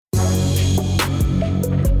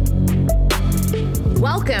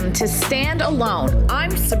Welcome to Stand Alone.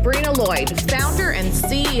 I'm Sabrina Lloyd, founder and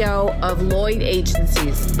CEO of Lloyd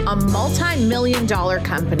Agencies, a multi-million-dollar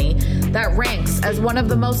company that ranks as one of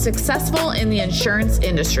the most successful in the insurance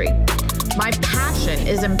industry. My passion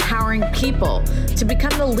is empowering people to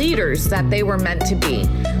become the leaders that they were meant to be.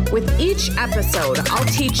 With each episode, I'll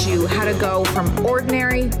teach you how to go from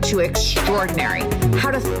ordinary to extraordinary,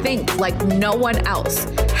 how to think like no one else,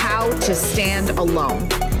 how to stand alone.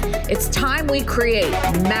 It's time we create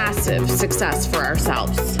massive success for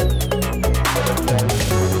ourselves.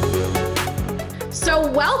 So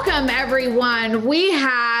welcome, everyone. We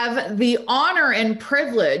have the honor and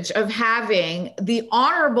privilege of having the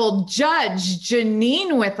Honorable Judge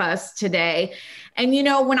Jeanine with us today. And, you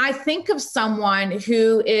know, when I think of someone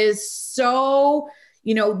who is so,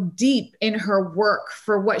 deep in her work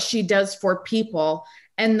for what she does for people,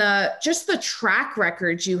 and the track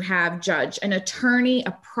record you have, Judge, an attorney,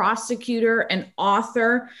 a prosecutor, an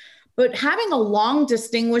author, but having a long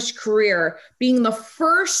distinguished career, being the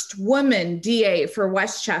first woman DA for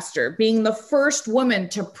Westchester, being the first woman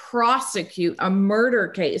to prosecute a murder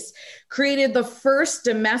case, created the first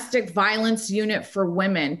domestic violence unit for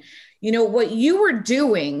women. You know, what you were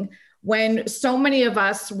doing when so many of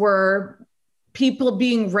us were people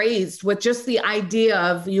being raised with just the idea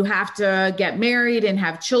of you have to get married and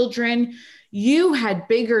have children. You had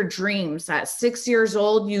bigger dreams. At 6 years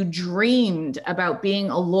old, you dreamed about being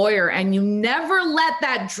a lawyer and you never let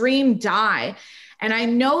that dream die. And I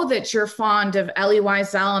know that you're fond of Elie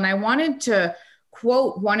Wiesel, and I wanted to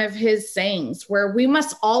quote one of his sayings where we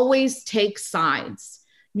must always take sides.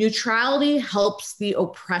 Neutrality helps the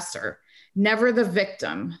oppressor, never the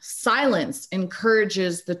victim. Silence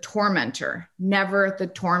encourages the tormentor, never the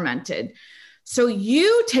tormented. So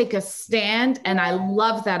you take a stand, and I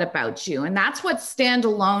love that about you. And that's what Stand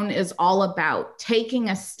Alone is all about, taking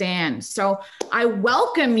a stand. So I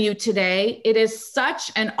welcome you today. It is such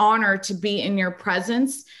an honor to be in your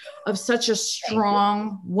presence of such a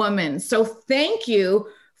strong woman. So thank you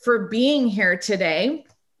for being here today.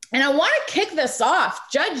 And I want to kick this off,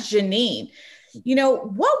 Judge Jeanine. You know,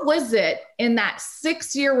 what was it in that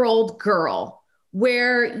 6-year-old girl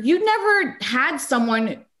where you never had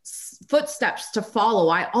someone footsteps to follow?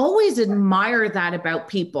 I always admire that about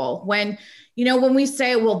people when we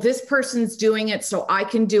say, well, this person's doing it, so I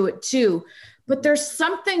can do it too. But there's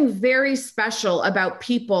something very special about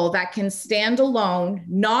people that can stand alone,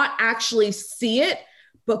 not actually see it,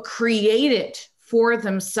 but create it for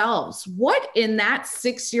themselves. What in that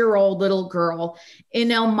 6-year-old little girl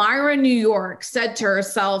in Elmira, New York said to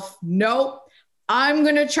herself, nope, I'm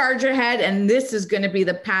going to charge ahead and this is going to be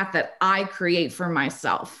the path that I create for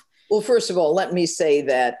myself? Well, first of all, let me say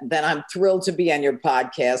that I'm thrilled to be on your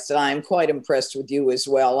podcast, and I'm quite impressed with you as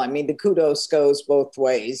well. I mean, the kudos goes both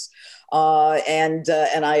ways. And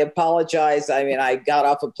I apologize. I mean, I got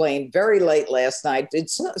off a plane very late last night. It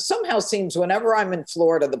somehow seems whenever I'm in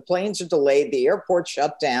Florida, the planes are delayed, the airport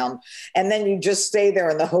shut down, and then you just stay there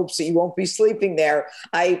in the hopes that you won't be sleeping there.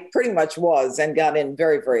 I pretty much was and got in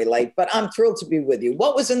very, very late, but I'm thrilled to be with you.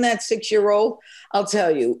 What was in that 6-year-old? I'll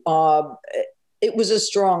tell you, it was a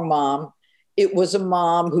strong mom. It was a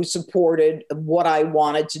mom who supported what I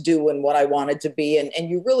wanted to do and what I wanted to be. And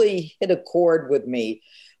you really hit a chord with me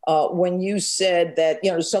when you said that,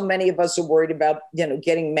 so many of us are worried about,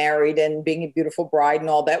 getting married and being a beautiful bride and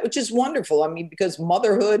all that, which is wonderful. I mean, because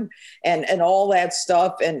motherhood and all that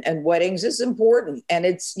stuff and weddings is important. And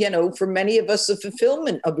it's, for many of us, the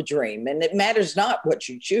fulfillment of a dream. And it matters not what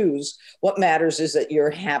you choose. What matters is that you're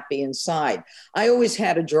happy inside. I always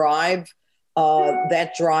had a drive.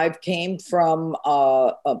 That drive came from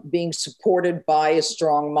being supported by a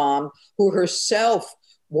strong mom who herself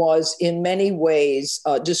was in many ways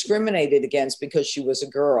discriminated against because she was a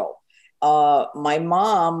girl. My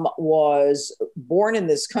mom was born in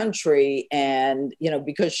this country, and,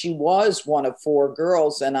 because she was one of 4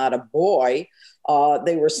 girls and not a boy,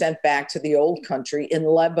 they were sent back to the old country in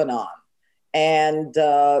Lebanon. And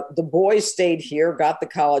the boys stayed here, got the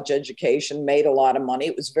college education, made a lot of money.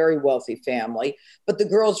 It was a very wealthy family, but the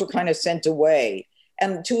girls were kind of sent away.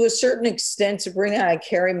 And to a certain extent, Sabrina, I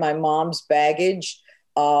carry my mom's baggage.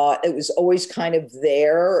 It was always kind of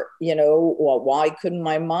there, well, why couldn't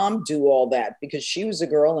my mom do all that? Because she was a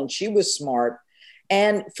girl and she was smart.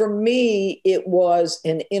 And for me, it was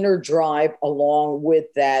an inner drive along with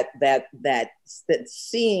that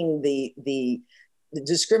seeing the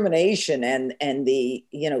discrimination and the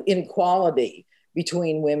inequality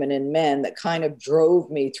between women and men that kind of drove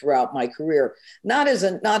me throughout my career, not as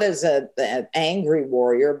an angry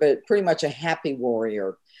warrior, but pretty much a happy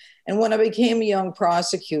warrior. And when I became a young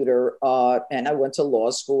prosecutor, and I went to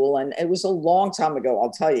law school, and it was a long time ago,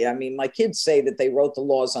 I'll tell you. I mean, my kids say that they wrote the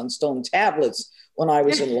laws on stone tablets when I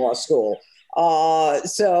was in law school.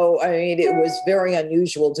 So, I mean, it was very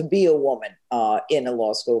unusual to be a woman in a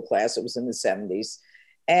law school class. It was in the 70s.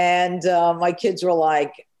 And my kids were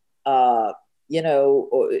like, Mom,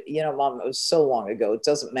 it was so long ago. It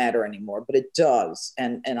doesn't matter anymore, but it does.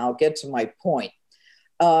 And I'll get to my point.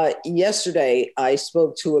 Yesterday, I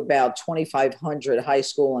spoke to about 2,500 high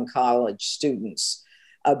school and college students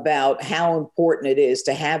about how important it is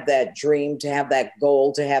to have that dream, to have that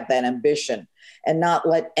goal, to have that ambition, and not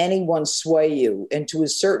let anyone sway you. And to a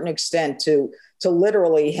certain extent, to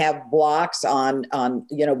literally have blocks on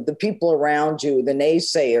the people around you, the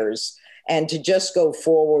naysayers, and to just go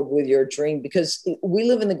forward with your dream, because we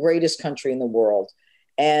live in the greatest country in the world.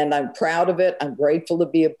 And I'm proud of it. I'm grateful to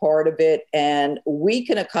be a part of it. And we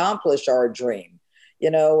can accomplish our dream,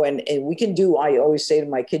 and we can do, I always say to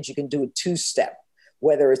my kids, you can do a two-step,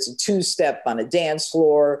 whether it's a two-step on a dance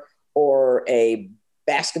floor or a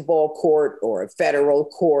basketball court or a federal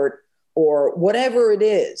court or whatever it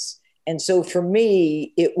is. And so for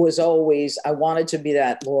me, it was always, I wanted to be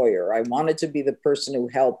that lawyer. I wanted to be the person who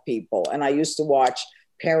helped people. And I used to watch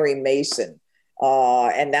Perry Mason.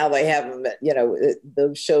 And now they have,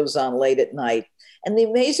 those shows on late at night. And the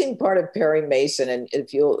amazing part of Perry Mason, and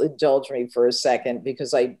if you'll indulge me for a second,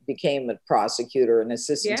 because I became a prosecutor, an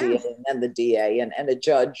assistant DA, and then the DA, and a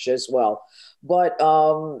judge as well. But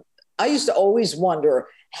I used to always wonder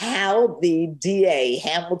how the DA,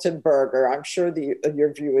 Hamilton Berger, I'm sure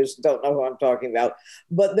your viewers don't know who I'm talking about,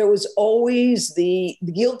 but there was always the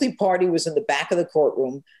guilty party was in the back of the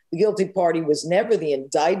courtroom. The guilty party was never the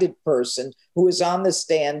indicted person who was on the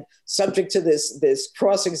stand, subject to this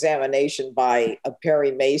cross-examination by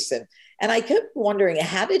Perry Mason. And I kept wondering,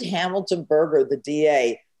 how did Hamilton Berger, the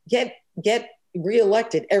DA, get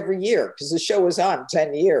reelected every year? Because the show was on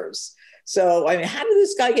 10 years. So, I mean, how did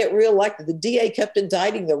this guy get reelected? The DA kept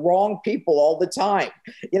indicting the wrong people all the time.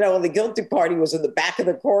 And the guilty party was in the back of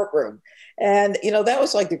the courtroom. And, that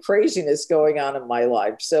was like the craziness going on in my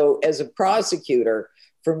life. So as a prosecutor,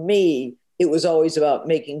 for me, it was always about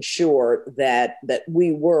making sure that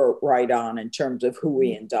we were right on in terms of who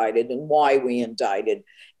we indicted and why we indicted,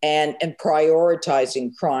 and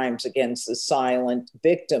prioritizing crimes against the silent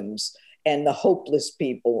victims and the hopeless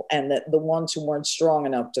people and the ones who weren't strong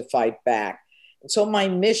enough to fight back. And so my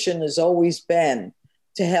mission has always been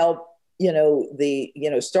to help,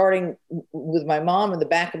 starting with my mom in the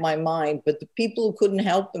back of my mind, but the people who couldn't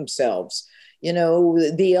help themselves,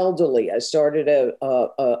 the elderly. I started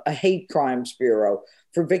a hate crimes bureau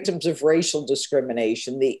for victims of racial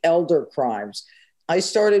discrimination, the elder crimes. I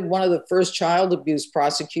started one of the first child abuse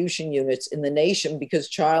prosecution units in the nation because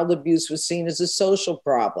child abuse was seen as a social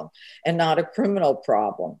problem and not a criminal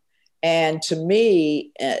problem. And to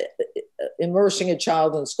me, immersing a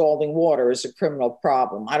child in scalding water is a criminal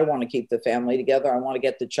problem. I don't want to keep the family together. I want to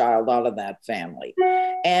get the child out of that family.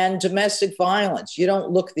 And domestic violence, you don't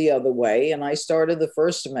look the other way. And I started the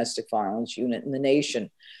first domestic violence unit in the nation.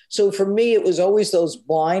 So for me, it was always those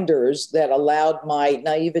blinders that allowed my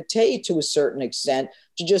naivete to a certain extent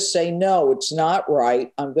to just say, no, it's not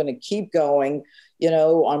right. I'm going to keep going.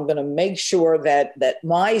 I'm going to make sure that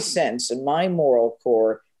my sense and my moral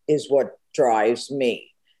core is what drives me.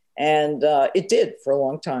 And it did for a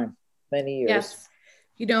long time, many years. Yes.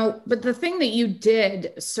 But the thing that you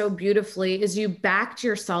did so beautifully is you backed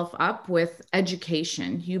yourself up with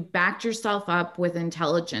education. You backed yourself up with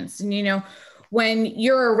intelligence. And, when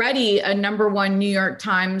you're already a #1 New York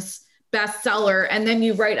Times bestseller, and then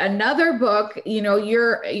you write another book,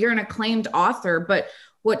 you're an acclaimed author. But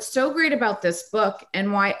what's so great about this book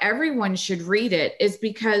and why everyone should read it is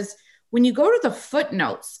because when you go to the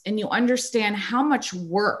footnotes and you understand how much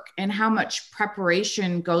work and how much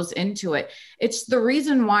preparation goes into it, it's the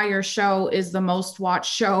reason why your show is the most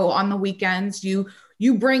watched show on the weekends. You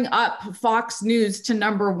bring up Fox News to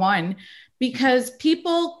 #1 because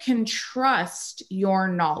people can trust your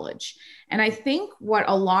knowledge. And I think what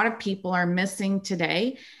a lot of people are missing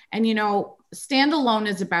today, and Stand Alone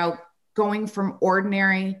is about going from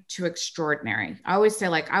ordinary to extraordinary. I always say,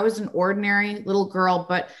 I was an ordinary little girl,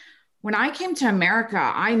 but when I came to America,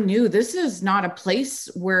 I knew this is not a place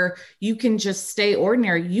where you can just stay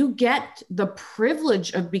ordinary. You get the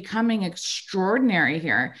privilege of becoming extraordinary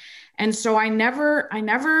here. And so I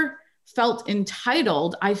never felt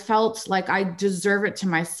entitled. I felt like I deserve it to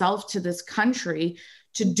myself, to this country,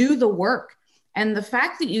 to do the work. And the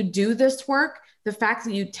fact that you do this work, the fact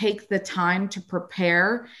that you take the time to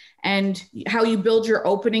prepare, and how you build your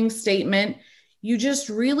opening statement, you just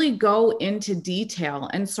really go into detail.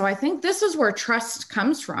 And so I think this is where trust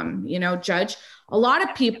comes from, Judge. A lot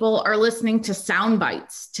of people are listening to sound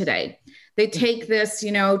bites today. They take this,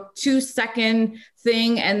 2-second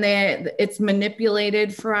thing and it's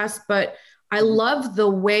manipulated for us. But I love the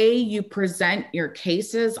way you present your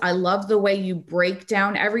cases. I love the way you break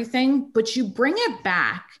down everything, but you bring it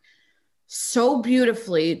back so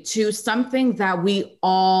beautifully to something that we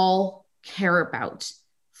all care about: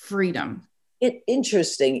 freedom.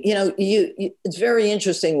 Interesting. It's very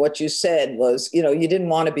interesting what you said was, you didn't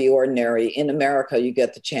want to be ordinary. In America, you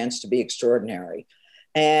get the chance to be extraordinary.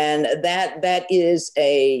 And that is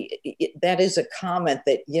a comment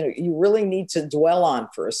that, you really need to dwell on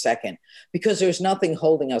for a second, because there's nothing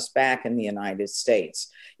holding us back in the United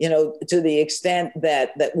States. To the extent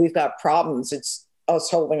that we've got problems, it's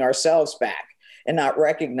us holding ourselves back and not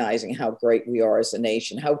recognizing how great we are as a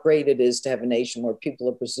nation, how great it is to have a nation where people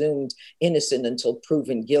are presumed innocent until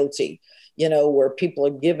proven guilty, where people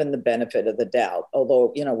are given the benefit of the doubt,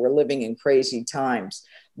 although, we're living in crazy times.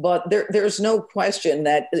 But there's no question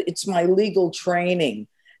that it's my legal training.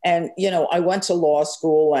 And, I went to law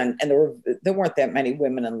school and there weren't that many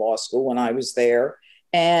women in law school when I was there.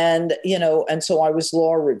 And, and so I was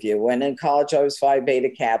law review, and in college I was Phi Beta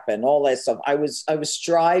Kappa and all that stuff. I was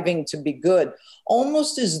striving to be good,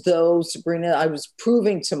 almost as though, Sabrina, I was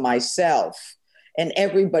proving to myself and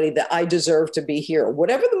everybody that I deserve to be here.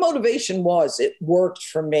 Whatever the motivation was, it worked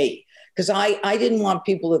for me, because I didn't want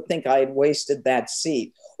people to think I had wasted that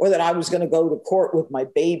seat, or that I was going to go to court with my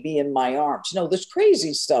baby in my arms. This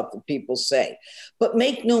crazy stuff that people say. But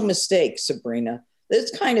make no mistake, Sabrina,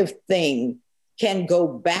 this kind of thing can go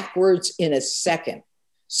backwards in a second.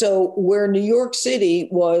 So where New York City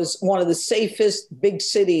was one of the safest big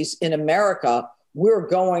cities in America, we're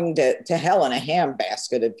going to hell in a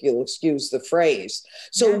handbasket, if you'll excuse the phrase.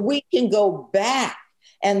 So we can go back,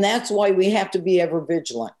 and that's why we have to be ever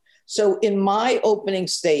vigilant. So in my opening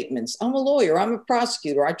statements, I'm a lawyer, I'm a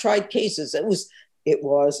prosecutor, I tried cases. It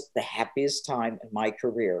was the happiest time in my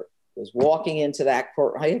career. I was walking into that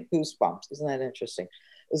court. I had goosebumps. Isn't that interesting?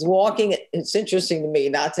 Was walking. It's interesting to me,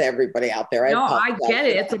 not to everybody out there. I get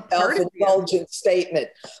it. It's a self-indulgent statement.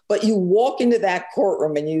 But you walk into that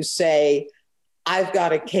courtroom and you say, I've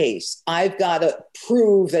got a case. I've got to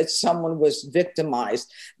prove that someone was victimized,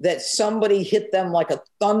 that somebody hit them like a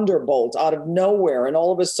thunderbolt out of nowhere, and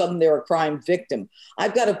all of a sudden they're a crime victim.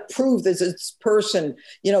 I've got to prove that this person,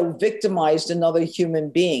 victimized another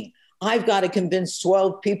human being. I've got to convince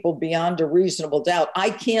 12 people beyond a reasonable doubt.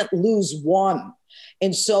 I can't lose one.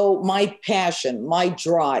 And so my passion, my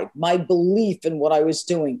drive, my belief in what I was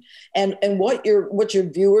doing, and what your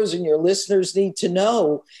viewers and your listeners need to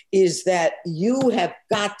know is that you have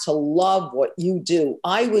got to love what you do.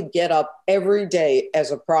 I would get up every day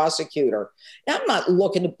as a prosecutor. Now, I'm not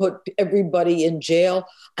looking to put everybody in jail.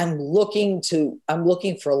 I'm looking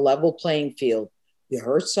for a level playing field. You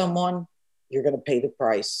hurt someone, you're going to pay the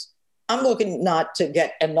price. I'm looking not to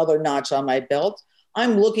get another notch on my belt.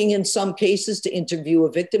 I'm looking in some cases to interview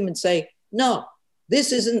a victim and say, no,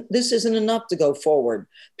 this isn't enough to go forward.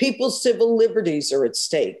 People's civil liberties are at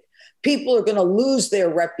stake. People are going to lose their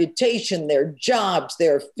reputation, their jobs,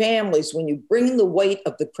 their families when you bring the weight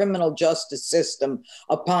of the criminal justice system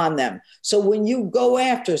upon them. So when you go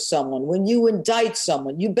after someone, when you indict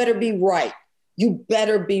someone, you better be right. You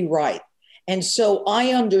better be right. And so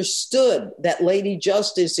I understood that Lady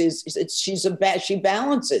Justice she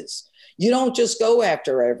balances. You don't just go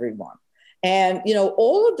after everyone. And,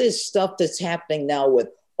 all of this stuff that's happening now with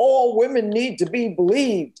all women need to be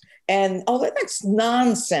believed. And, that's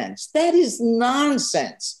nonsense. That is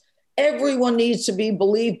nonsense. Everyone needs to be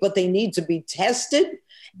believed, but they need to be tested.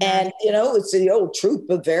 And, it's the old truth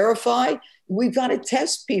but verify. We've got to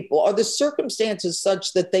test people. Are the circumstances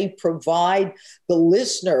such that they provide the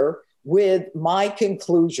listener with my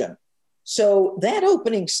conclusion? So that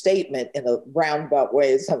opening statement, in a roundabout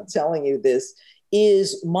way, as I'm telling you this,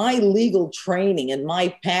 is my legal training and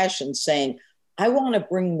my passion saying, I want to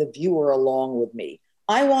bring the viewer along with me.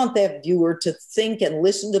 I want that viewer to think and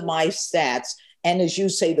listen to my stats. And as you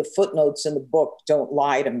say, the footnotes in the book don't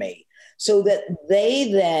lie to me, so that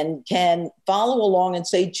they then can follow along and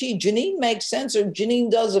say, gee, Janine makes sense or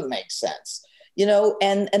Janine doesn't make sense,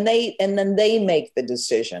 and then they make the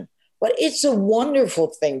decision. But it's a wonderful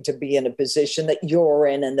thing to be in a position that you're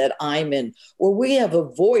in and that I'm in, where we have a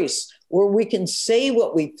voice, where we can say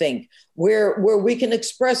what we think, where we can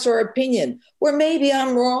express our opinion, where maybe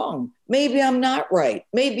I'm wrong, maybe I'm not right,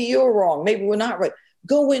 maybe you're wrong, maybe we're not right.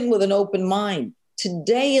 Go in with an open mind.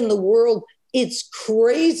 Today in the world, it's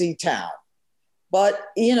crazy town. But,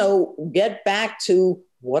 get back to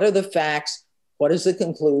what are the facts, What is the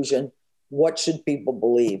conclusion? What should people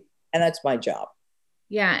believe? And that's my job.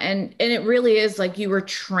 Yeah. And it really is like you were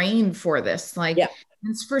trained for this. Like, yeah.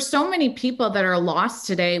 It's for so many people that are lost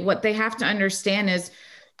today, what they have to understand is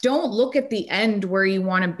don't look at the end where you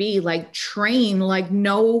want to be, like train like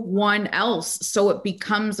no one else so it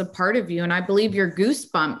becomes a part of you. And I believe your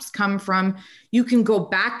goosebumps come from, you can go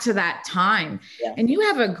back to that time. Yeah. And you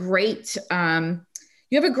have a great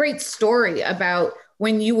story about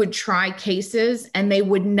when you would try cases and they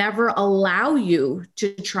would never allow you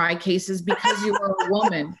to try cases because you were a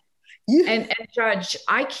woman. And Judge,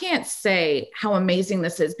 I can't say how amazing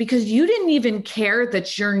this is because you didn't even care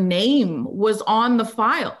that your name was on the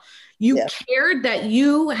file. You cared that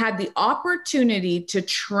you had the opportunity to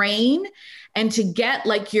train and to get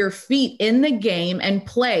like your feet in the game and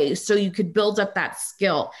play so you could build up that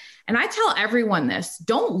skill. And I tell everyone this,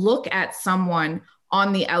 don't look at someone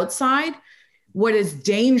on the outside. What is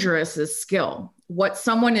dangerous is skill. What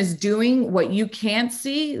someone is doing, what you can't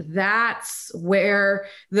see, that's where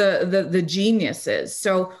the genius is.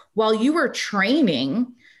 So while you were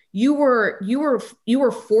training, you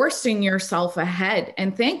were forcing yourself ahead.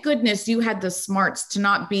 And thank goodness you had the smarts to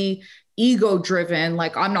not be ego driven.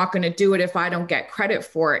 Like, I'm not going to do it if I don't get credit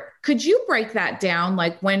for it. Could you break that down?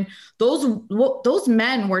 Like when those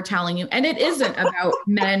men were telling you, and it isn't about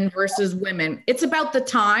men versus women, it's about the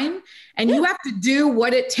time and you have to do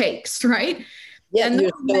what it takes, right? Yeah, and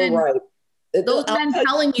you're so right. Those men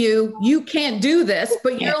telling you, you can't do this,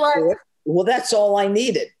 but you're like, well, that's all I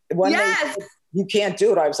needed. When yes. You can't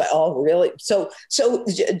do it. I was like, oh, really? So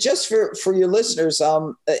just for your listeners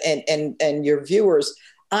and your viewers,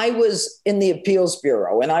 I was in the appeals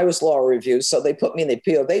bureau and I was law review. So they put me in the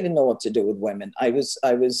appeal. They didn't know what to do with women. I think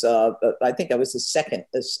I was the second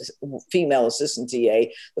female assistant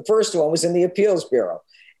DA. The first one was in the appeals bureau.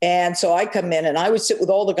 And so I come in and I would sit with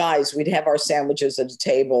all the guys. We'd have our sandwiches at a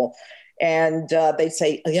table. And they'd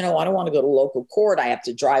say, I don't want to go to local court. I have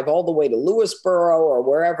to drive all the way to Lewisboro or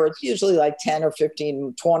wherever. It's usually like 10 or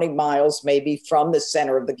 15, 20 miles maybe from the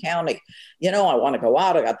center of the county. I want to go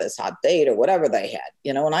out. I got this hot date or whatever they had,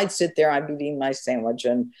 and I'd sit there, I'd be eating my sandwich.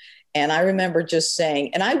 And I remember just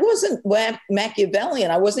saying, and I wasn't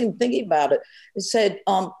Machiavellian. I wasn't even thinking about it. I said,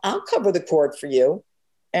 I'll cover the court for you.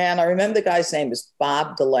 And I remember the guy's name was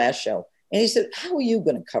Bob DeLascio. And he said, how are you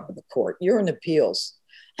going to cover the court? You're in appeals.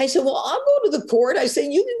 I said, well, I'll go to the court. I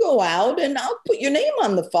said, you can go out and I'll put your name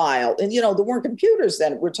on the file. And, there weren't computers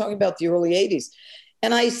then. We're talking about the early 80s.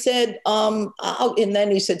 And I said, and then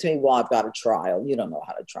he said to me, well, I've got a trial. You don't know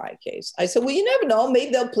how to try a case. I said, well, you never know.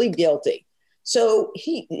 Maybe they'll plead guilty. So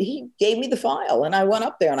he gave me the file and I went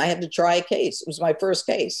up there and I had to try a case. It was my first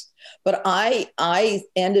case. But I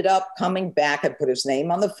ended up coming back. I put his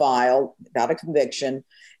name on the file, got a conviction,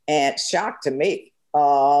 and shock to me.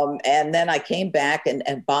 And then I came back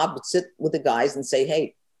and Bob would sit with the guys and say,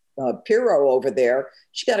 hey, Pirro over there,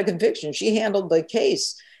 she got a conviction. She handled the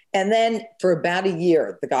case. And then for about a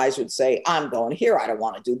year, the guys would say, I'm going here. I don't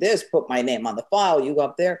want to do this. Put my name on the file. You go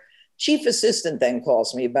up there. Chief assistant then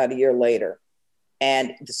calls me about a year later.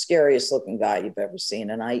 And the scariest looking guy you've ever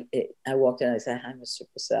seen. And I walked in and I said, hi, Mr.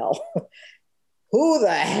 Purcell. Who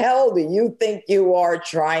the hell do you think you are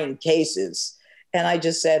trying cases? And I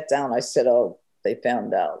just sat down. I said, oh, they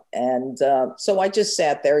found out. And so I just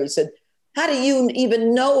sat there. He said, how do you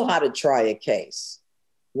even know how to try a case?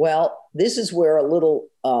 Well, this is where a little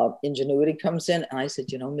ingenuity comes in. And I said,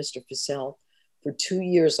 Mr. Purcell, for 2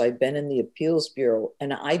 years, I've been in the appeals bureau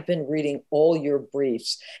and I've been reading all your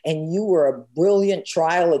briefs and you were a brilliant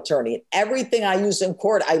trial attorney. And everything I use in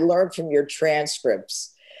court, I learned from your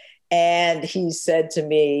transcripts. And he said to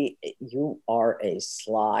me, you are a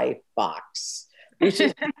sly fox, which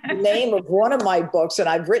is the name of one of my books. And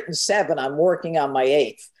I've written 7. I'm working on my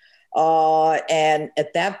 8th. And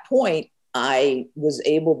at that point, I was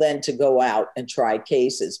able then to go out and try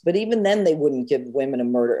cases. But even then, they wouldn't give women a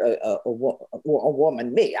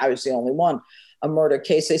woman, me, I was the only one, a murder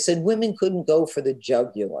case. They said women couldn't go for the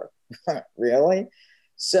jugular. Really?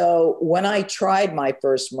 So when I tried my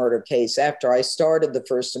first murder case, after I started the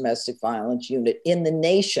first domestic violence unit in the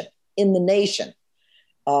nation,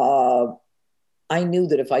 I knew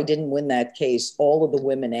that if I didn't win that case, all of the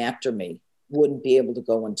women after me wouldn't be able to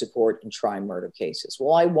go into court and try murder cases.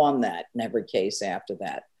 Well, I won that in every case after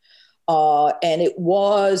that. And it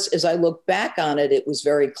was, as I look back on it, it was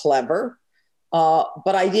very clever,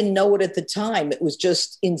 but I didn't know it at the time. It was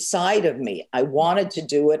just inside of me. I wanted to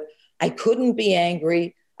do it. I couldn't be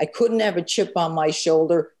angry. I couldn't have a chip on my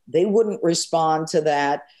shoulder. They wouldn't respond to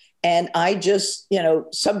that. And I just,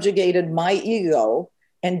 subjugated my ego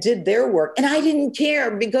and did their work. And I didn't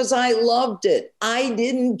care because I loved it. I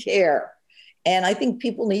didn't care. And I think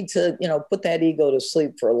people need to, put that ego to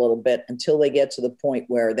sleep for a little bit until they get to the point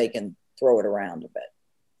where they can throw it around a bit.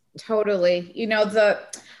 Totally.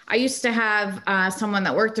 I used to have someone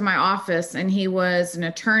that worked in my office, and he was an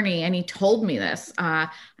attorney, and he told me this,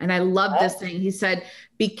 and I love this thing. He said,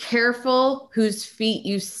 be careful whose feet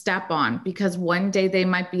you step on, because one day they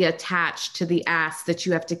might be attached to the ass that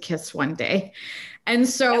you have to kiss one day. And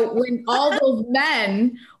so when all those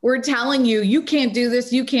men were telling you, you can't do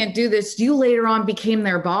this, you later on became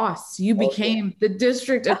their boss. You became the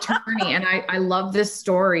district attorney. And I love this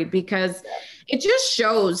story because it just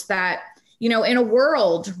shows that, in a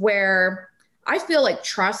world where I feel like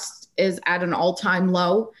trust is at an all-time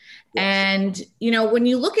low. Yes. And, when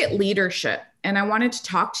you look at leadership, and I wanted to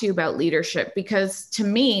talk to you about leadership, because to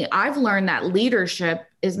me, I've learned that leadership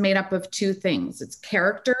is made up of two things. It's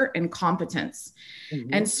character and competence.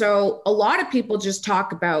 Mm-hmm. And so a lot of people just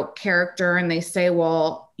talk about character and they say,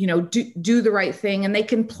 well, do the right thing. And they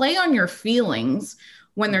can play on your feelings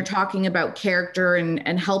when they're talking about character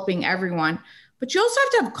and helping everyone. But you also have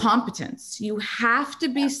to have competence. You have to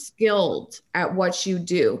be skilled at what you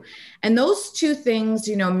do. And those two things,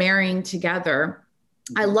 marrying together,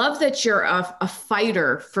 I love that you're a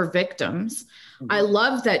fighter for victims. Mm-hmm. I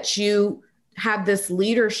love that you have this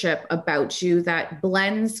leadership about you that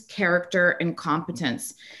blends character and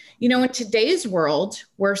competence. In today's world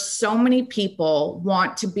where so many people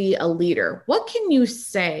want to be a leader, what can you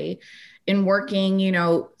say in working,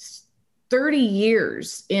 30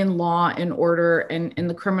 years in law and order and in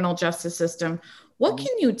the criminal justice system? What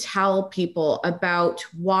can you tell people about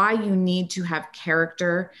why you need to have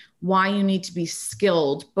character, why you need to be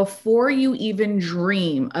skilled before you even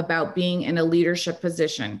dream about being in a leadership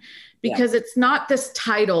position? Because it's not this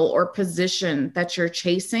title or position that you're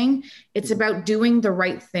chasing. It's about doing the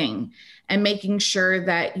right thing and making sure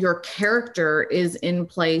that your character is in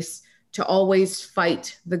place to always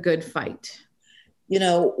fight the good fight.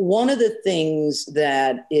 One of the things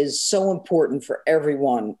that is so important for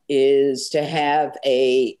everyone is to have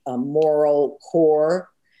a moral core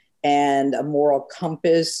and a moral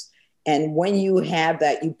compass. And when you have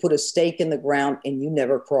that, you put a stake in the ground and you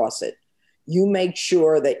never cross it. You make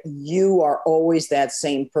sure that you are always that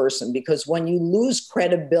same person, because when you lose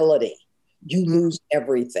credibility, you lose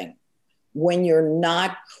everything. When you're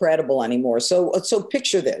not credible anymore. So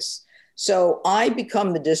picture this. So I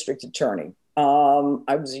become the district attorney.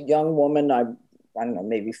 I was a young woman, I don't know,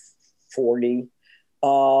 maybe 40.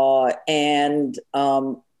 And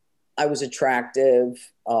I was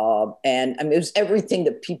attractive. And it was everything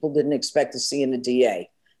that people didn't expect to see in a DA.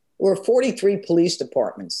 There were 43 police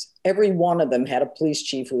departments. Every one of them had a police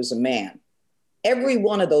chief who was a man. Every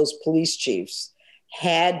one of those police chiefs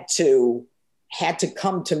had to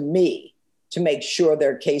come to me to make sure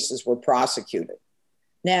their cases were prosecuted.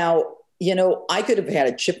 Now, I could have had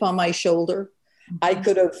a chip on my shoulder. I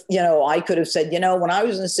could have said, when I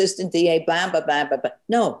was an assistant DA, blah, blah, blah, blah, blah.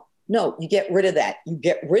 No, you get rid of that. You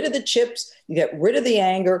get rid of the chips, you get rid of the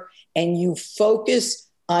anger, and you focus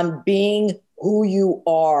on being who you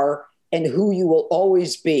are and who you will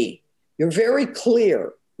always be. You're very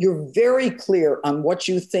clear. You're very clear on what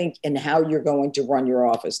you think and how you're going to run your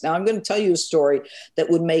office. Now, I'm going to tell you a story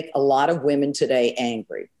that would make a lot of women today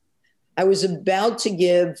angry. I was about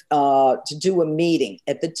to do a meeting.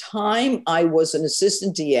 At the time, I was an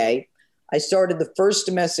assistant DA. I started the first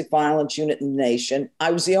domestic violence unit in the nation.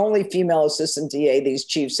 I was the only female assistant DA these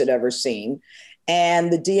chiefs had ever seen.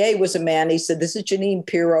 And the DA was a man. He said, this is Jeanine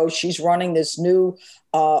Pirro. She's running this new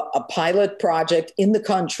a pilot project in the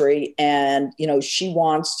country. And, she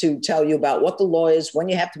wants to tell you about what the law is, when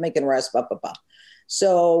you have to make an arrest, blah, blah, blah.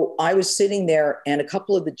 So I was sitting there and a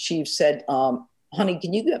couple of the chiefs said, honey,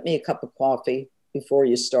 can you get me a cup of coffee before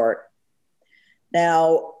you start?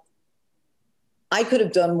 Now, I could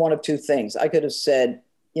have done one of two things. I could have said,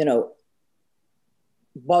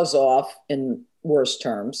 buzz off in worse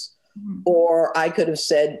terms, or I could have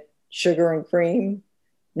said sugar and cream.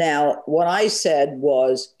 Now, what I said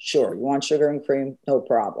was, sure, you want sugar and cream? No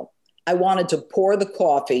problem. I wanted to pour the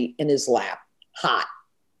coffee in his lap, hot.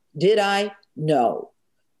 Did I? No.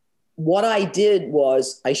 What I did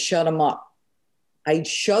was I shut him up. I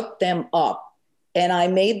shut them up, and I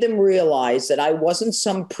made them realize that I wasn't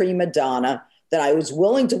some prima donna, that I was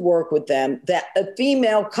willing to work with them, that a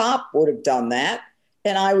female cop would have done that,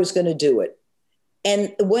 and I was going to do it.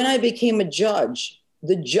 And when I became a judge,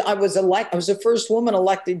 I was the first woman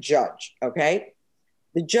elected judge, okay?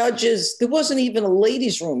 The judges, there wasn't even a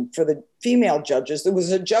ladies' room for the female judges. There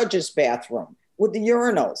was a judge's bathroom with the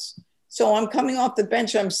urinals. So I'm coming off the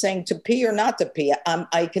bench, I'm saying to pee or not to pee.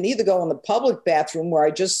 I can either go in the public bathroom where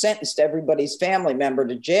I just sentenced everybody's family member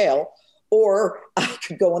to jail, or I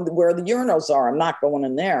could go in where the urinals are. I'm not going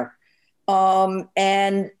in there.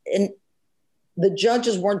 And the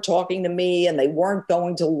judges weren't talking to me, and they weren't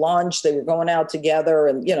going to lunch. They were going out together.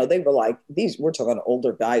 And, you know, they were like, we're talking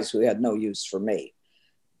older guys who had no use for me.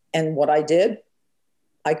 And what I did,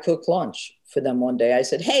 I cooked lunch for them one day. I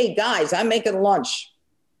said, hey, guys, I'm making lunch.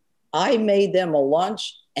 I made them a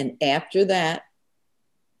lunch. And after that,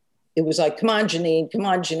 it was like, come on, Janine, come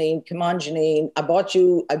on, Janine, come on, Janine. I bought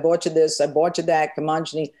you this, I bought you that. Come on,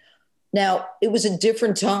 Janine. Now, it was a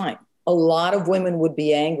different time. A lot of women would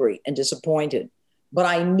be angry and disappointed, but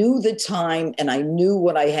I knew the time and I knew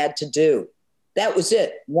what I had to do. That was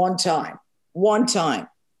it. One time.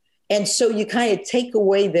 And so you kind of take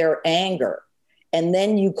away their anger, and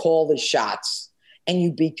then you call the shots, and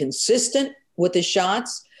you be consistent with the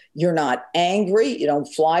shots. You're not angry. You don't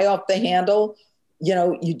fly off the handle. You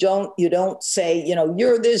know, you don't say, you know,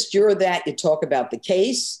 you're this, you're that. You talk about the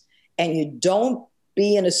case, and you don't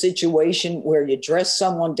be in a situation where you dress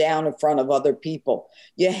someone down in front of other people.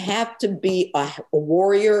 You have to be a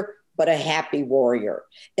warrior, but a happy warrior.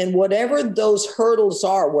 And whatever those hurdles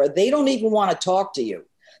are, where they don't even want to talk to you,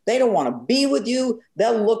 they don't want to be with you,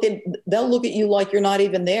 they'll look at you like you're not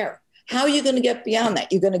even there. How are you going to get beyond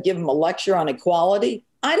that? You're going to give them a lecture on equality?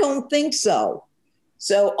 I don't think so.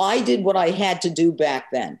 So I did what I had to do back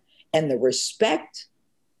then. And the respect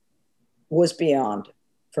was beyond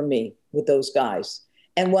for me with those guys.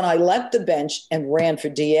 And when I left the bench and ran for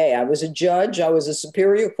DA, I was a judge. I was a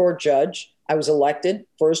Superior Court judge. I was elected,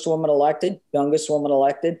 first woman elected, youngest woman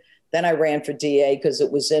elected. Then I ran for DA because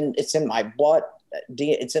it's in my blood.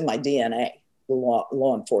 It's in my DNA, the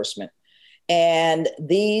law enforcement. And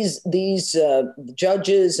these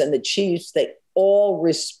judges and the chiefs, they all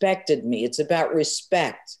respected me. It's about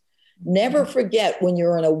respect. Never forget, when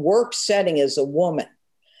you're in a work setting as a woman,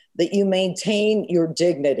 that you maintain your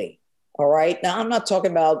dignity. All right. Now, I'm not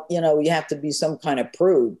talking about, you know, you have to be some kind of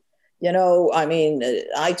prude. You know, I mean,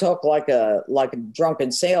 I talk like a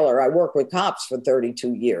drunken sailor. I worked with cops for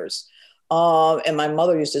 32 years. And my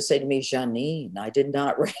mother used to say to me, Janine, I did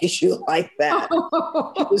not raise you like that.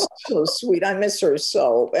 She was so sweet. I miss her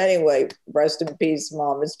so. Anyway, rest in peace,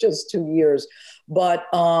 Mom. It's just 2 years. But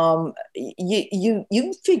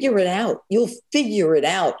you figure it out. You'll figure it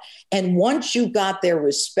out. And once you got their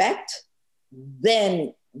respect,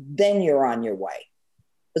 then you're on your way.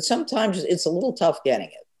 But sometimes it's a little tough getting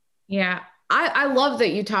it. Yeah. I love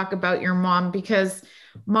that you talk about your mom, because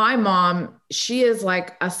my mom, she is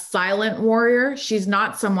like a silent warrior. She's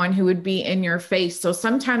not someone who would be in your face. So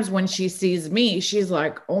sometimes when she sees me, she's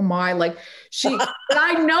like, oh my, like but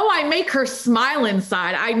I know I make her smile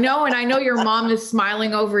inside. I know your mom is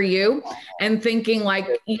smiling over you and thinking like,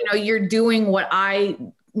 you know, you're doing what I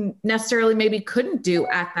necessarily maybe couldn't do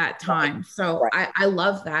at that time. So right. I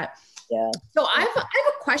love that. Yeah. So I have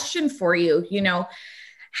a question for you, you know.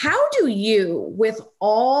 How do you, with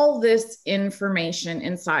all this information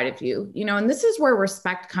inside of you, you know, and this is where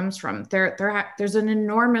respect comes from. There's an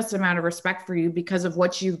enormous amount of respect for you because of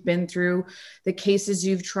what you've been through, the cases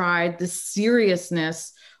you've tried, the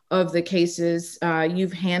seriousness of the cases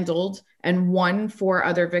you've handled and won for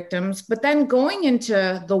other victims. But then going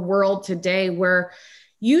into the world today where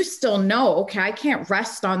you still know, okay, I can't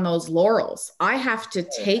rest on those laurels. I have to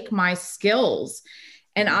take my skills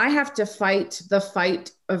and I have to fight the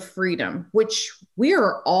fight of freedom, which we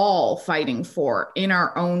are all fighting for in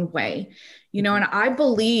our own way. You know, and I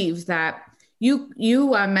believe that you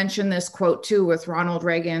mentioned this quote too with Ronald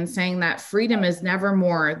Reagan, saying that freedom is never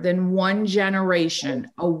more than one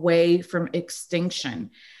generation away from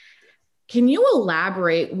extinction. Can you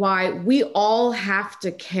elaborate why we all have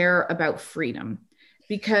to care about freedom?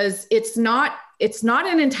 Because it's not an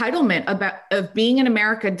entitlement of being in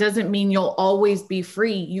America doesn't mean you'll always be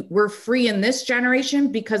free. We're free in this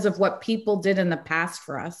generation because of what people did in the past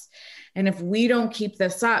for us. And if we don't keep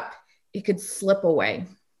this up, it could slip away.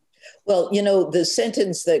 Well, you know, the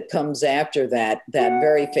sentence that comes after that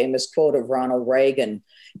very famous quote of Ronald Reagan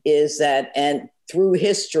is that, and through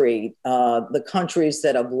history, the countries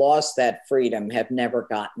that have lost that freedom have never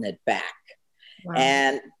gotten it back. Wow.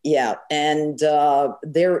 And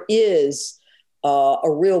there is a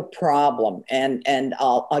real problem. And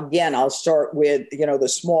I'll start with, you know, the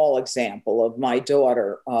small example of my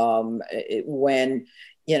daughter when,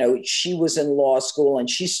 you know, she was in law school and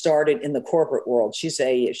she started in the corporate world. She's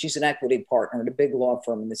an equity partner at a big law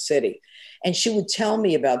firm in the city. And she would tell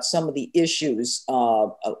me about some of the issues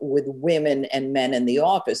with women and men in the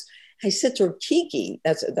office. I said to her, Kiki,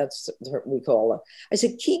 that's what we call her. I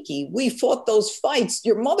said, Kiki, we fought those fights.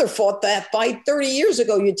 Your mother fought that fight 30 years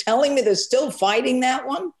ago. You're telling me they're still fighting that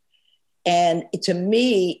one? And to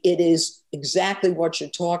me, it is exactly what you're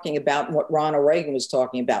talking about and what Ronald Reagan was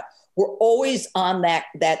talking about. We're always on that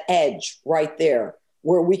edge right there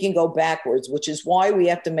where we can go backwards, which is why we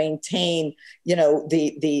have to maintain,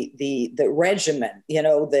 the regimen,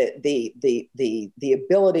 the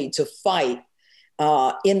ability to fight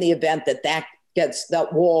in the event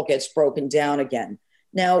that wall gets broken down again.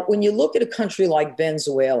 Now, when you look at a country like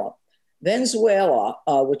Venezuela,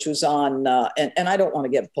 which was on, and I don't want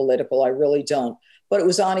to get political, I really don't, but it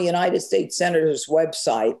was on a United States Senator's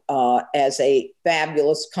website as a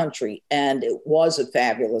fabulous country, and it was a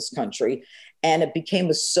fabulous country, and it became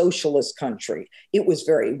a socialist country. It was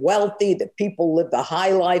very wealthy. The people lived a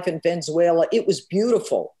high life in Venezuela. It was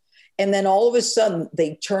beautiful. And then all of a sudden,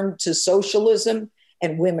 they turned to socialism,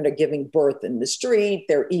 and women are giving birth in the street.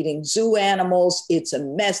 They're eating zoo animals. It's a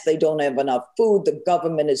mess. They don't have enough food. The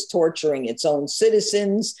government is torturing its own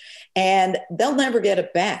citizens, and they'll never get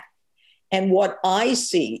it back. And what I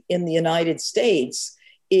see in the United States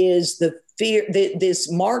is the fear,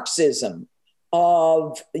 this Marxism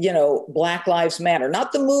of, Black Lives Matter,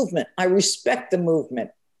 not the movement. I respect the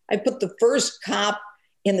movement. I put the first cop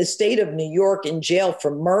in the state of New York in jail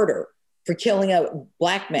for murder, for killing a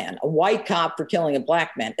black man, a white cop for killing a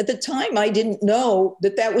black man. At the time, I didn't know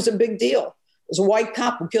that was a big deal. It was a white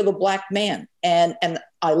cop who killed a black man. And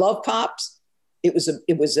I love cops. It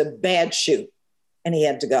was a bad shoot, and he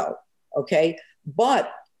had to go. Okay.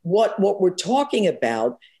 But what we're talking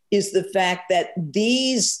about is the fact that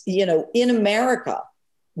these, in America,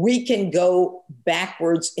 we can go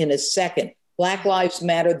backwards in a second. Black Lives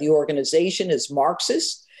Matter, the organization, is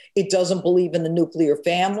Marxist. It doesn't believe in the nuclear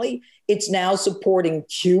family. It's now supporting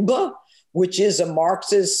Cuba, which is a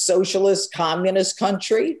Marxist, socialist, communist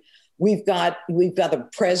country. We've got a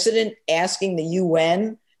president asking the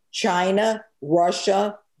UN, China,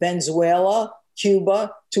 Russia, Venezuela,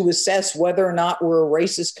 Cuba to assess whether or not we're a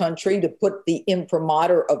racist country, to put the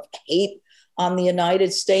imprimatur of hate on the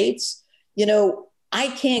United States. I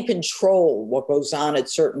can't control what goes on at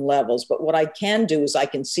certain levels, but what I can do is I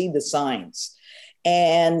can see the signs.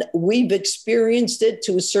 And we've experienced it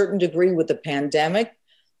to a certain degree with the pandemic.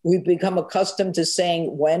 We've become accustomed to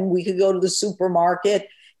saying when we could go to the supermarket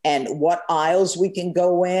and what aisles we can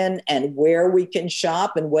go in and where we can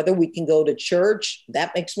shop and whether we can go to church.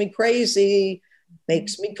 That makes me crazy.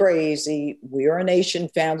 We are a nation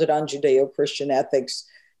founded on Judeo-Christian ethics.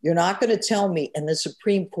 You're not going to tell me, and the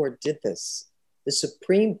Supreme Court did this. The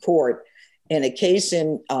Supreme Court, in a case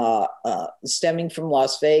stemming from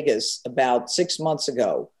Las Vegas about 6 months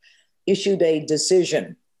ago, issued a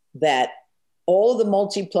decision that all the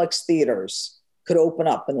multiplex theaters could open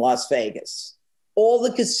up in Las Vegas. All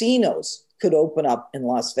the casinos could open up in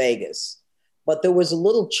Las Vegas. But there was a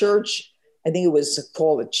little church, I think it was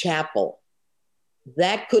called a chapel,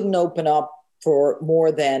 that couldn't open up for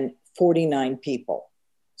more than 49 people.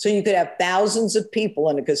 So you could have thousands of people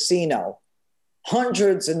in a casino,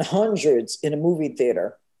 hundreds and hundreds in a movie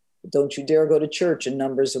theater. But don't you dare go to church in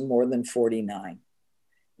numbers of more than 49.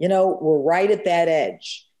 We're right at that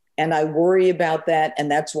edge. And I worry about that.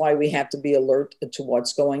 And that's why we have to be alert to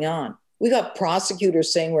what's going on. We got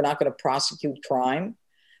prosecutors saying we're not going to prosecute crime.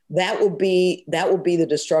 That will be the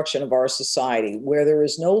destruction of our society. Where there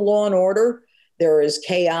is no law and order, there is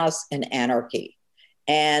chaos and anarchy.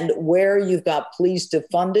 And where you've got police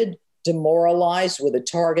defunded, demoralized, with a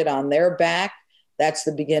target on their back, that's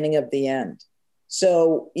the beginning of the end.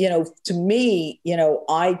 So, to me,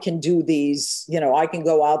 I can do these, I can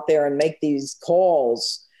go out there and make these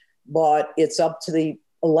calls, but it's up to the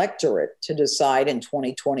electorate to decide in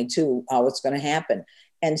 2022 how it's going to happen.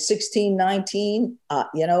 And 1619,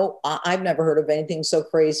 I've never heard of anything so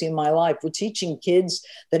crazy in my life. We're teaching kids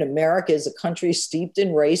that America is a country steeped in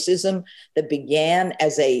racism that began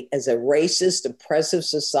as a racist, oppressive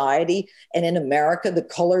society. And in America, the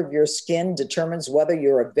color of your skin determines whether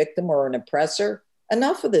you're a victim or an oppressor.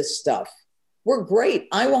 Enough of this stuff. We're great.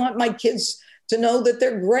 I want my kids to know that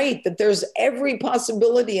they're great, that there's every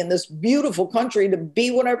possibility in this beautiful country to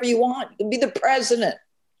be whatever you want. You can be the president.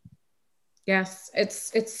 Yes,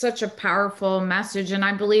 it's such a powerful message. And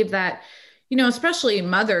I believe that, especially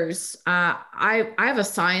mothers, I have a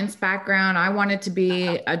science background. I wanted to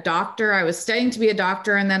be a doctor. I was studying to be a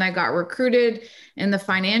doctor, and then I got recruited in the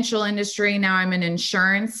financial industry. Now I'm in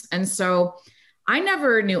insurance. And so I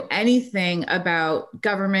never knew anything about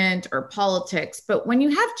government or politics. But when you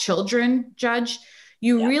have children, Judge,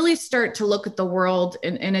 you really start to look at the world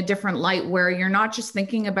in a different light, where you're not just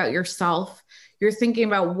thinking about yourself. You're thinking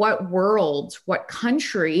about what world, what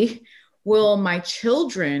country will my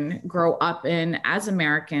children grow up in as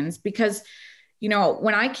Americans? Because,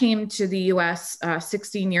 when I came to the US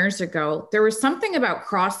 16 years ago, there was something about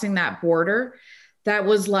crossing that border that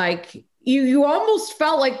was like, you almost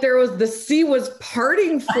felt like the sea was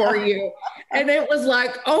parting for you. And it was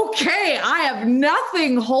like, okay, I have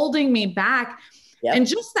nothing holding me back. Yep. And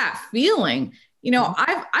just that feeling,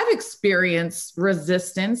 I've experienced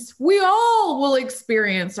resistance. We all will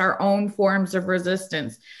experience our own forms of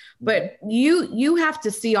resistance, but you have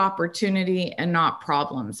to see opportunity and not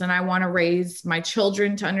problems. And I want to raise my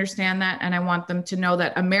children to understand that. And I want them to know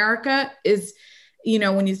that America is,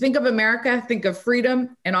 when you think of America, think of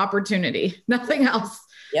freedom and opportunity, nothing else.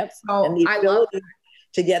 Yep. So and the I love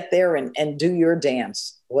to get there and do your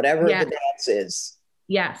dance, whatever the dance is.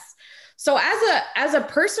 Yes. So as a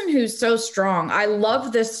person who's so strong, I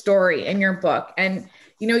love this story in your book. And,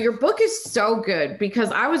 your book is so good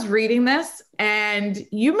because I was reading this and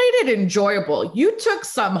you made it enjoyable. You took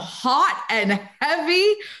some hot and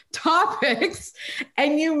heavy topics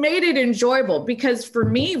and you made it enjoyable, because for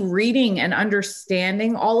me, reading and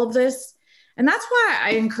understanding all of this, and that's why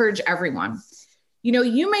I encourage everyone,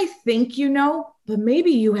 you may think, but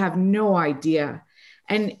maybe you have no idea.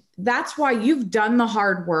 And that's why you've done the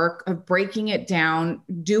hard work of breaking it down,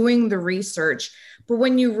 doing the research. But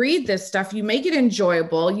when you read this stuff, you make it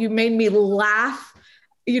enjoyable. You made me laugh,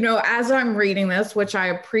 as I'm reading this, which I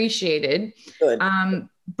appreciated. Good.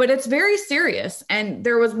 But it's very serious. And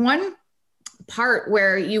there was one part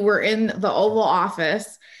where you were in the Oval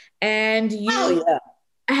Office and you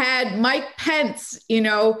had Mike Pence,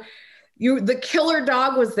 the killer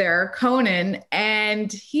dog was there, Conan,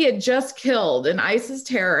 and he had just killed an ISIS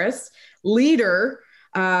terrorist leader,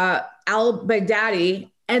 al-Baghdadi.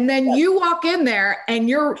 And then you walk in there and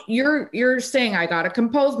you're saying, I got to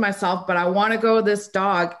compose myself, but I want to go with this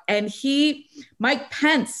dog. And Mike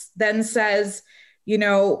Pence then says,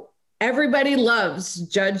 everybody loves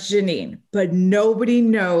Judge Jeanine, but nobody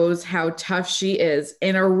knows how tough she is.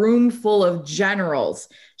 In a room full of generals,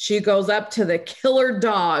 she goes up to the killer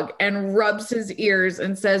dog and rubs his ears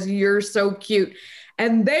and says, you're so cute.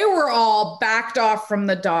 And they were all backed off from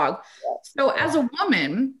the dog. So as a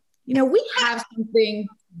woman, we have something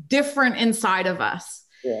different inside of us.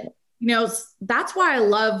 Yeah. That's why I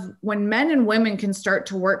love when men and women can start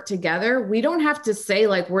to work together. We don't have to say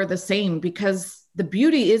like we're the same, because the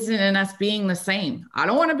beauty isn't in us being the same. I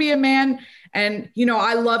don't want to be a man, and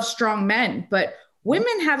I love strong men, but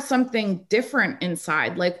women have something different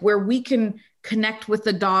inside, like where we can connect with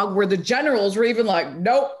the dog, where the generals were even like,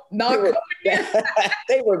 nope, not coming in.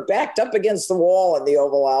 They were backed up against the wall in the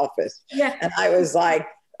Oval Office. Yeah. And I was like,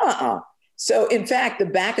 So in fact, the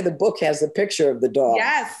back of the book has a picture of the dog.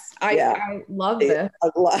 Yes. I love this.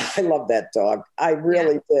 I love that dog. I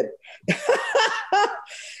really did.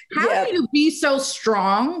 How do you be so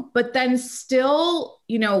strong, but then still,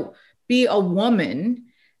 be a woman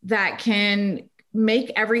that can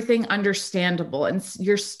make everything understandable, and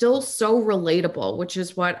you're still so relatable, which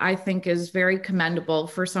is what I think is very commendable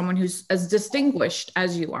for someone who's as distinguished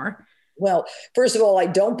as you are? Well, first of all, I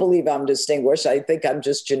don't believe I'm distinguished. I think I'm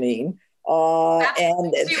just Jeanine.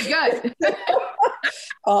 And good.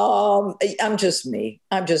 I'm just me.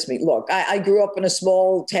 Look, I grew up in a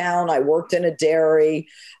small town. I worked in a dairy.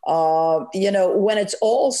 When it's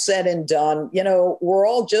all said and done, we're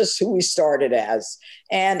all just who we started as.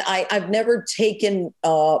 And I've never taken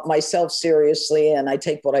myself seriously, and I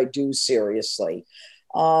take what I do seriously.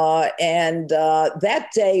 That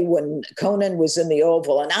day when Conan was in the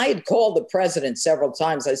Oval, and I had called the president several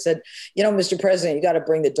times, I said, Mr. President, you got to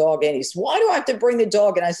bring the dog in. He said, why do I have to bring the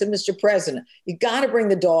dog in? I said, Mr. President, you got to bring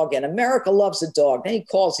the dog in. America loves a dog. Then he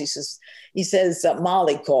calls, he says,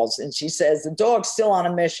 Molly calls, and she says, the dog's still on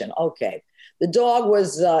a mission. Okay. The dog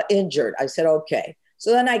was injured. I said, okay.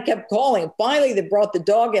 So then I kept calling. Finally, they brought the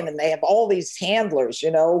dog in, and they have all these handlers,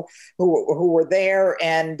 who were there,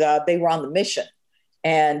 and they were on the mission.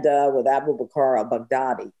 And with Abu Bakr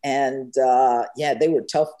al-Baghdadi. And they were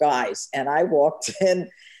tough guys. And I walked in,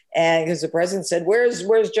 and because the president said, where's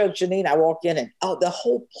Judge Jeanine? I walk in, and the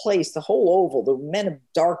whole place, the whole Oval, the men in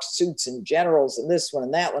dark suits and generals and this one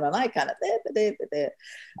and that one. And I kind of,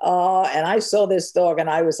 and I saw this dog, and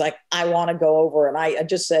I was like, I want to go over. And I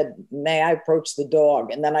just said, may I approach the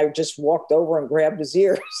dog? And then I just walked over and grabbed his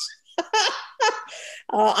ears.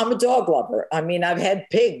 I'm a dog lover. I mean, I've had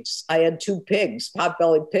pigs. I had 2 pigs,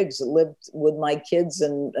 pot-bellied pigs that lived with my kids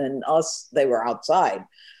and us. They were outside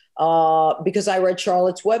because I read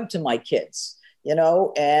Charlotte's Web to my kids, and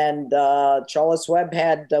Charlotte's Web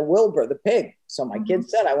had Wilbur, the pig. So my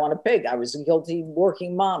kids said, I want a pig. I was a guilty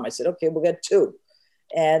working mom. I said, okay, we'll get 2.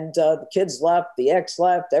 And the kids left, the ex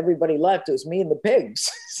left, everybody left. It was me and the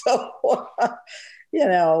pigs. So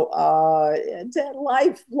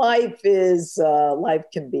life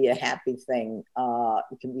can be a happy thing.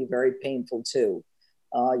 It can be very painful too.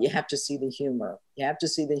 You have to see the humor. You have to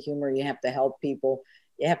see the humor. You have to help people.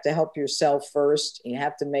 You have to help yourself first. You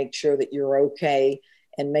have to make sure that you're okay,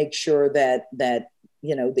 and make sure that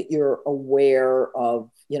you're aware of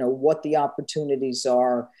what the opportunities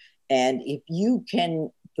are. And if you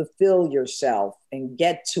can fulfill yourself and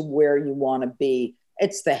get to where you want to be,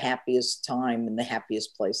 it's the happiest time and the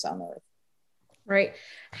happiest place on earth. Right.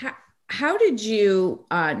 How did you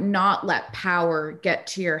not let power get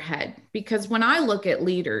to your head? Because when I look at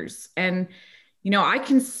leaders and, I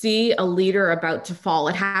can see a leader about to fall.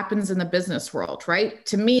 It happens in the business world, right?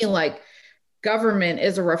 To me, like, government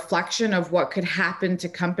is a reflection of what could happen to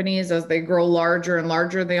companies as they grow larger and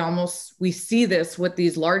larger. We see this with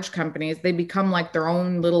these large companies, they become like their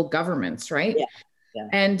own little governments, right? Yeah. Yeah.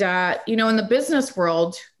 And, in the business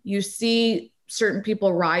world, you see certain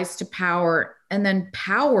people rise to power, and then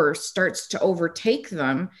power starts to overtake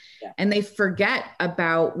them. Yeah. And they forget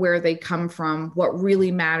about where they come from, what really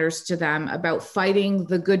matters to them, about fighting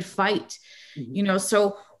the good fight. Mm-hmm.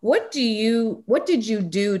 So what did you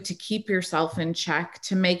do to keep yourself in check,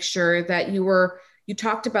 to make sure that you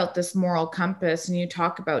talked about this moral compass and you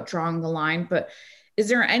talk about drawing the line, but is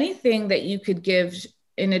there anything that you could give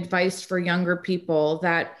in advice for younger people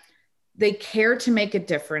that they care to make a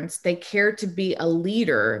difference, they care to be a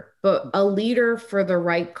leader, but a leader for the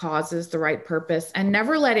right causes, the right purpose, and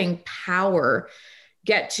never letting power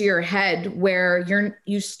get to your head where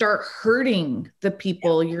you start hurting the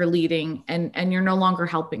people you're leading, and you're no longer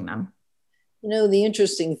helping them? The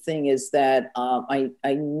interesting thing is that I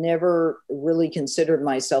never really considered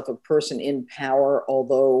myself a person in power,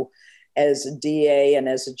 although as a DA and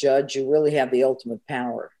as a judge, you really have the ultimate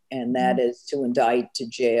power, and that is to indict, to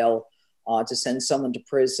jail, to send someone to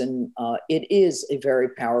prison. It is a very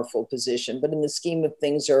powerful position, but in the scheme of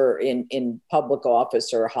things, or in public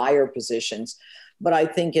office or higher positions. But I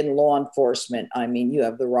think in law enforcement, you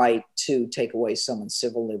have the right to take away someone's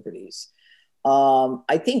civil liberties.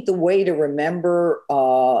 I think the way to remember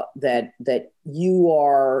that you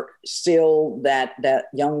are still that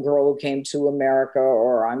young girl who came to America,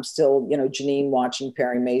 or I'm still, Janine watching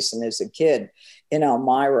Perry Mason as a kid in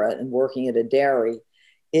Elmira and working at a dairy,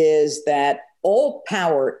 is that all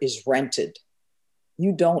power is rented.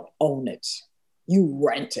 You don't own it. You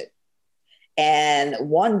rent it. And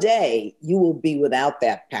one day you will be without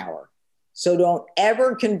that power. So don't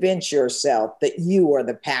ever convince yourself that you are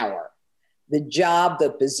the power. The job,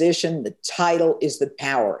 the position, the title is the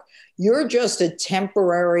power. You're just a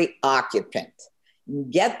temporary occupant. You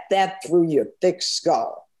get that through your thick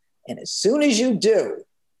skull. And as soon as you do,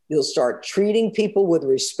 you'll start treating people with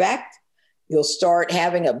respect. You'll start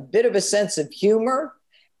having a bit of a sense of humor,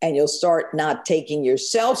 and you'll start not taking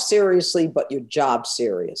yourself seriously, but your job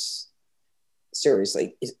seriously.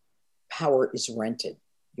 Power is rented.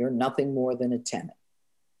 You're nothing more than a tenant.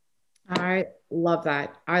 I love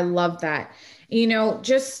that. I love that.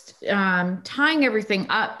 Just tying everything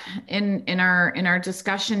up in our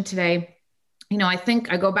discussion today, I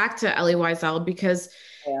think I go back to Elie Wiesel because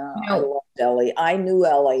I loved Elie. I knew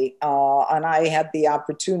Elie, and I had the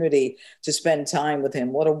opportunity to spend time with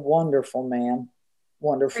him. What a wonderful man.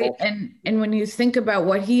 Wonderful. Right. And when you think about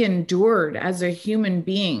what he endured as a human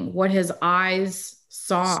being, what his eyes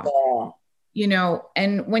saw.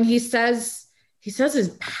 And when he says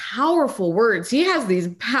his powerful words, he has these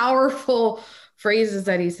powerful phrases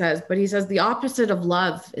that he says, but he says the opposite of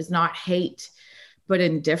love is not hate, but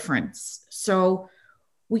indifference. So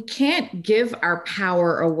we can't give our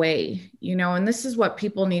power away, and this is what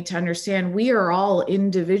people need to understand. We are all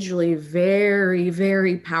individually very,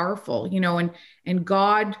 very powerful, and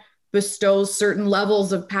God bestows certain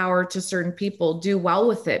levels of power to certain people. Do well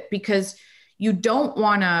with it, because you don't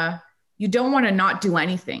want to not do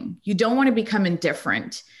anything. You don't want to become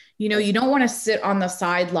indifferent. You don't want to sit on the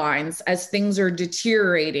sidelines as things are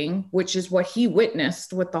deteriorating, which is what he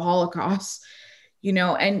witnessed with the Holocaust,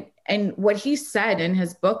 and what he said in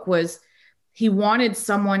his book was he wanted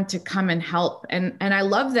someone to come and help. And I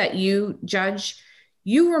love that you, Judge,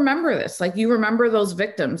 you remember this, like you remember those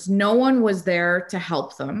victims. No one was there to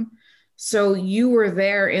help them. So you were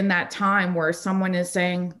there in that time where someone is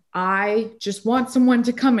saying, I just want someone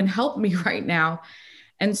to come and help me right now.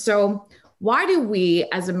 And so why do we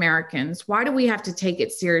as Americans, why do we have to take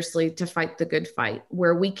it seriously to fight the good fight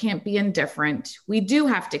where we can't be indifferent? We do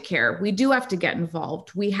have to care. We do have to get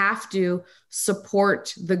involved. We have to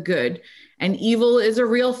support the good. And evil is a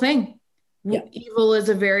real thing. Yeah. Evil is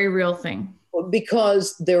a very real thing.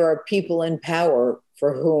 Because there are people in power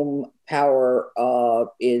for whom power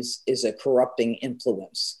is a corrupting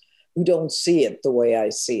influence, who don't see it the way I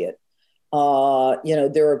see it.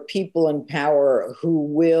 There are people in power who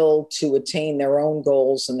will, to attain their own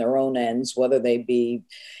goals and their own ends, whether they be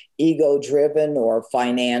ego driven or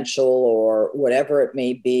financial or whatever it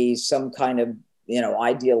may be, some kind of,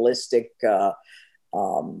 idealistic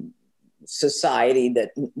society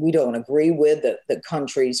that we don't agree with, that the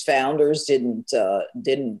country's founders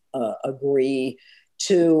didn't agree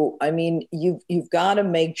to. I mean, you've got to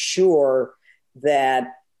make sure that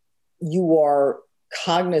you are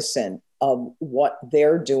cognizant of what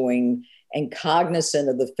they're doing and cognizant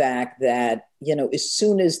of the fact that, as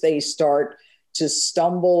soon as they start to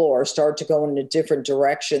stumble or start to go in a different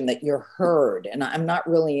direction, that you're heard. And I'm not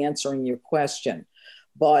really answering your question,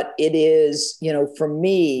 but it is, for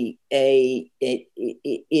me,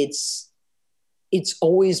 it's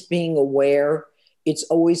always being aware. It's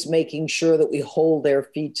always making sure that we hold their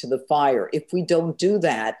feet to the fire. If we don't do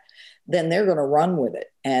that, then they're going to run with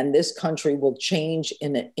it. And this country will change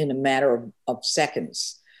in a matter of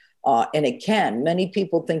seconds. And it can. Many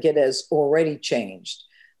people think it has already changed,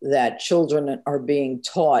 that children are being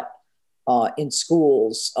taught in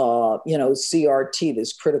schools, CRT,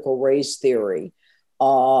 this critical race theory,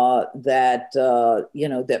 that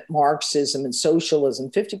Marxism and socialism,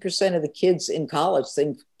 50% of the kids in college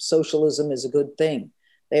think socialism is a good thing.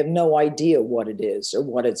 They have no idea what it is or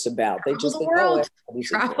what it's about. They just think, travel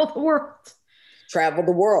the world. Travel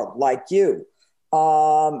the world, like you.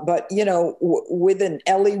 But, with an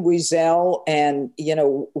Elie Wiesel and,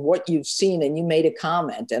 what you've seen, and you made a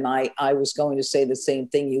comment, and I was going to say the same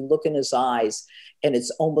thing. You look in his eyes and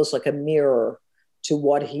it's almost like a mirror to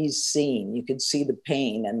what he's seen. You can see the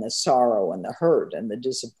pain and the sorrow and the hurt and the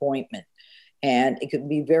disappointment. And it could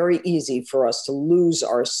be very easy for us to lose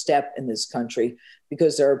our step in this country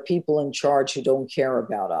because there are people in charge who don't care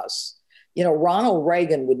about us. Ronald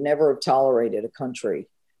Reagan would never have tolerated a country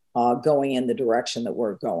going in the direction that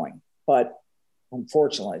we're going. But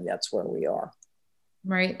unfortunately, that's where we are.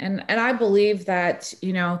 Right. And I believe that,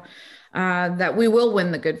 that we will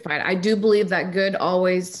win the good fight. I do believe that good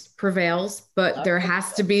always prevails, but there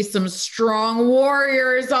has to be some strong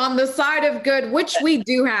warriors on the side of good, which we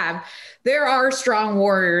do have. There are strong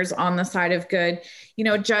warriors on the side of good.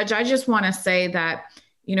 Judge, I just want to say that,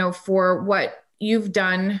 for what you've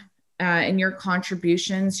done and your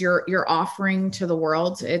contributions, you're offering to the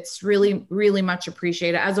world, it's really, really much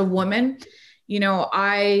appreciated. As a woman,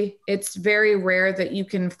 it's very rare that you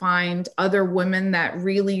can find other women that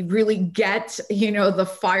really, really get,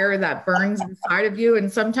 the fire that burns inside of you.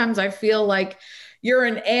 And sometimes I feel like you're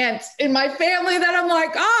an ant in my family that I'm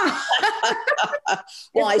like,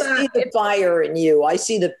 Well, I see the fire in you. I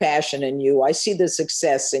see the passion in you. I see the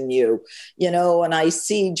success in you, and I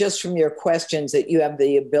see just from your questions that you have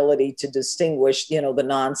the ability to distinguish, the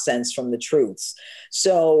nonsense from the truths.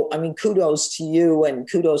 So, I mean, kudos to you and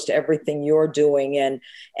kudos to everything you're doing.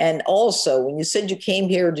 And also, when you said you came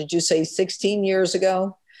here, did you say 16 years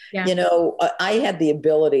ago? Yeah. I had the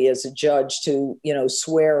ability as a judge to,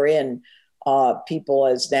 swear in people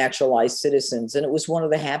as naturalized citizens. And it was one of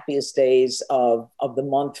the happiest days of the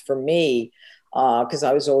month for me, because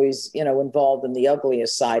I was always, involved in the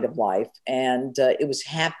ugliest side of life. And it was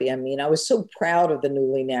happy. I mean, I was so proud of the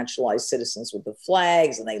newly naturalized citizens with the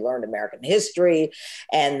flags, and they learned American history,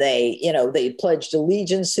 and they pledged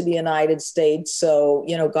allegiance to the United States. So,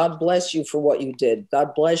 God bless you for what you did.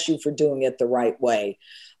 God bless you for doing it the right way.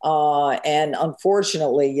 And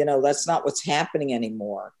unfortunately, that's not what's happening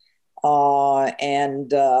anymore. So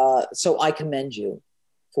I commend you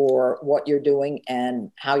for what you're doing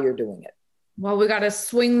and how you're doing it. Well, we got to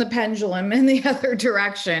swing the pendulum in the other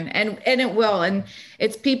direction, and it will. And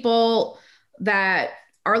it's people that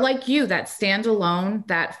are like you, that stand alone,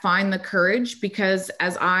 that find the courage, because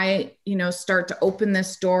as I, start to open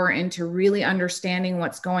this door into really understanding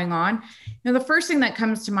what's going on, the first thing that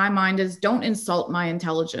comes to my mind is don't insult my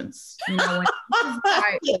intelligence. You're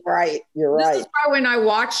right. This is why when I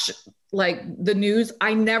watch like the news,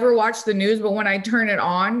 I never watch the news, but when I turn it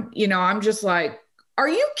on, I'm just like, are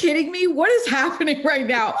you kidding me? What is happening right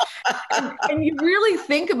now? and you really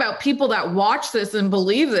think about people that watch this and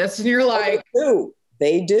believe this, and you're like,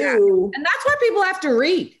 They do. Yeah. And that's why people have to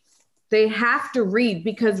read. They have to read,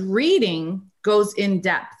 because reading goes in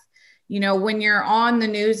depth. When you're on the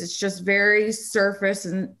news, it's just very surface.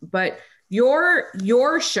 But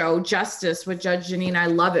your show, Justice with Judge Jeanine, I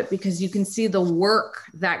love it because you can see the work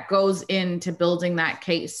that goes into building that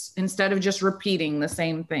case instead of just repeating the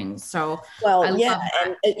same things. So,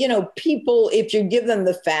 and people, if you give them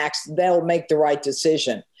the facts, they'll make the right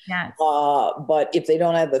decision. Yes. But if they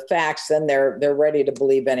don't have the facts, then they're ready to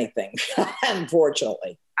believe anything,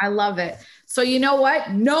 unfortunately. I love it. So you know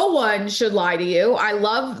what? No one should lie to you. I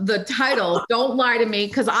love the title, Don't Lie to Me,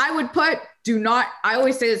 because I would put, I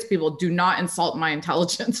always say this to people, do not insult my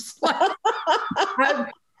intelligence.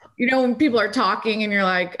 When people are talking and you're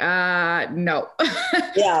like, no.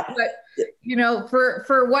 Yeah. But,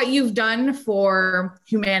 for what you've done for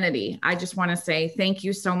humanity, I just want to say thank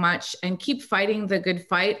you so much and keep fighting the good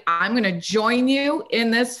fight. I'm going to join you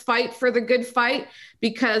in this fight for the good fight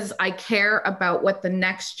because I care about what the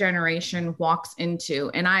next generation walks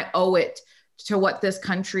into. And I owe it to what this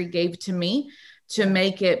country gave to me to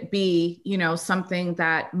make it be, something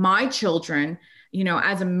that my children,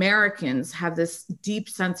 as Americans, have this deep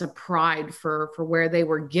sense of pride for where they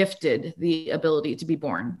were gifted the ability to be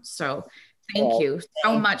born. So thank you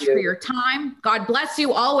so much for your time. God bless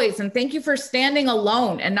you always. And thank you for standing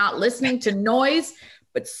alone and not listening to noise,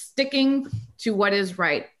 but sticking to what is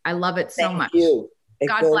right. I love it so much. Thank you.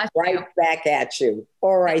 God bless you. Right back at you.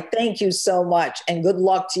 All right. Thank you so much. And good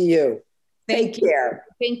luck to you. Take care.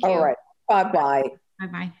 Thank you. All right. Bye-bye.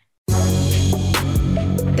 Bye-bye.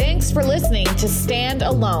 Thanks for listening to Stand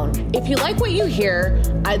Alone. If you like what you hear,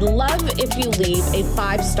 I'd love if you leave a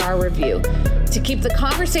 5-star review. To keep the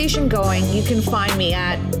conversation going, you can find me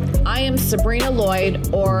at I am Sabrina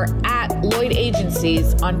Lloyd or at Lloyd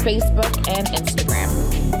Agencies on Facebook and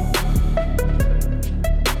Instagram.